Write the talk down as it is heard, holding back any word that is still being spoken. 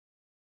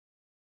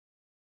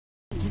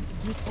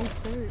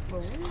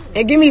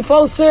And give me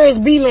 4 Sir's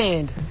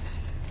B-Land.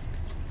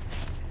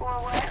 For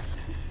what?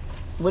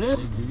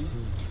 Whatever.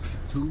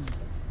 2.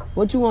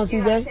 What you want,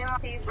 CJ? 10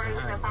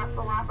 cheeseburgers and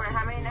pasta Whopper and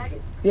how many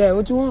nuggets? Yeah,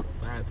 what you want?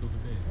 5, 2 for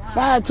 10.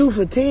 5, 2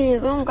 for 10. I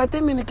don't got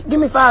that many. Give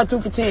me 5,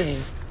 2 for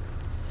 10s.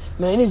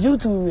 Man, this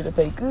YouTube really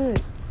pay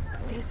good.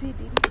 That's it,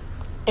 DD.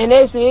 And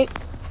that's it.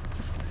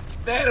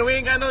 Daddy, we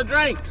ain't got no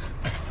drinks.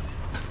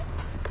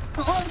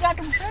 We got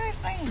them first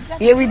things.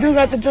 Yeah, we do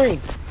got the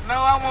drinks. No,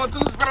 I want 2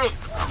 Sprites.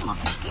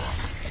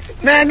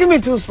 Man, give me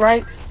 2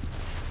 Sprites.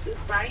 2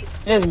 Sprites?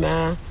 Yes,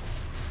 man.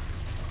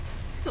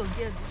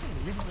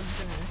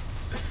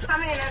 How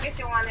many nuggets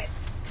you wanted?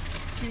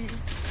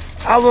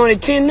 I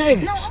wanted 10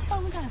 nuggets. No, I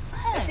thought we got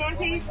 5. 10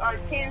 piece or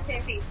 10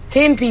 piece?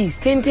 10 piece.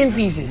 10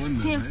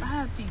 pieces. 10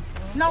 5 pieces.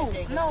 No,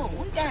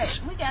 we got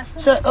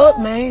some. Shut up,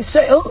 man.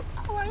 Shut up.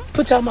 All right.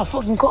 Put y'all in my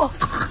fucking car.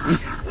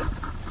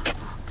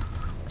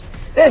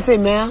 That's it,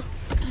 man.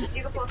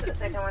 You can pull to the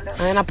second window.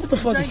 And I put the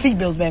fucking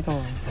seatbelts back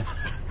on.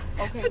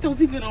 Okay. Put your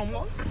seatbelt on,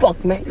 Mark.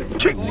 Fuck, man.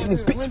 Trick me,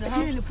 this bitch.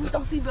 Seriously, put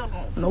your seatbelt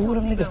on. No, who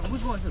them niggas? We're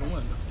going to the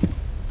window.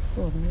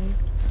 Fuck, man.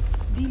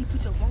 DD,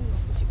 put your phone on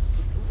so she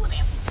can see what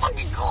that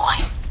fucking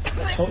going.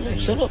 Hold up,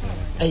 shut up.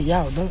 Hey,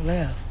 y'all, don't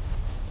laugh.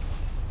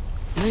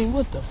 Man,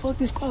 what the fuck?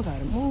 This car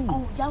gotta move.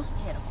 Oh, y'all should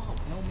have a quote.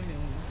 No minute.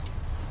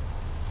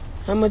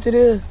 How much it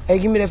is? Hey,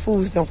 give me that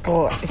food stamps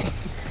card.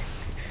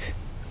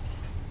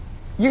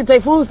 You can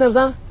take food stamps,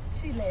 huh?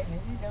 She laughing.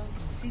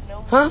 She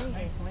knows. Huh?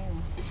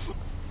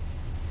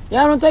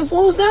 Y'all don't take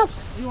food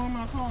stamps? You want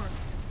my card?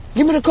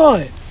 Give me the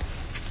card.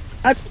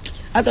 I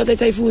thought they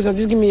take food stamps.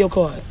 Just give me your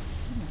card.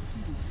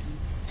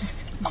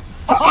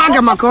 I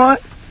got my card.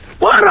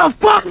 Where the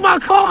fuck my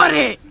card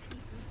at?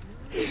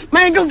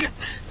 Man, go get...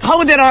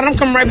 Hold that on. I'm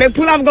coming right back.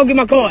 Pull off and go get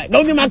my card.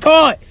 Go get my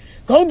card.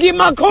 Go get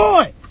my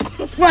card.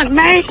 What,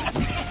 man?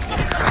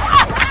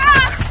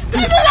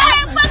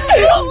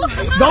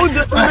 Go,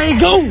 man,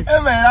 go.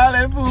 That man, all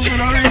that food for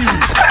no reason.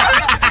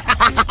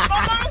 My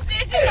mom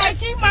said she like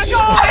keep my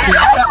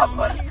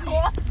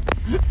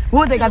card.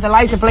 What, they got the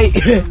license plate?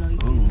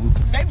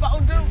 They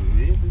both do.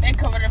 They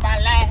covered in my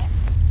life.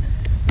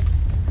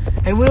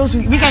 Hey, what else?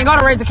 We can't go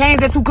to Raise the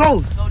Canes. They're too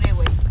close. Go that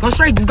way. Go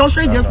straight. Just go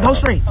straight. Just go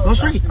straight. Go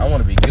straight. I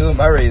want to be good with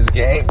my Razor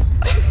Canes.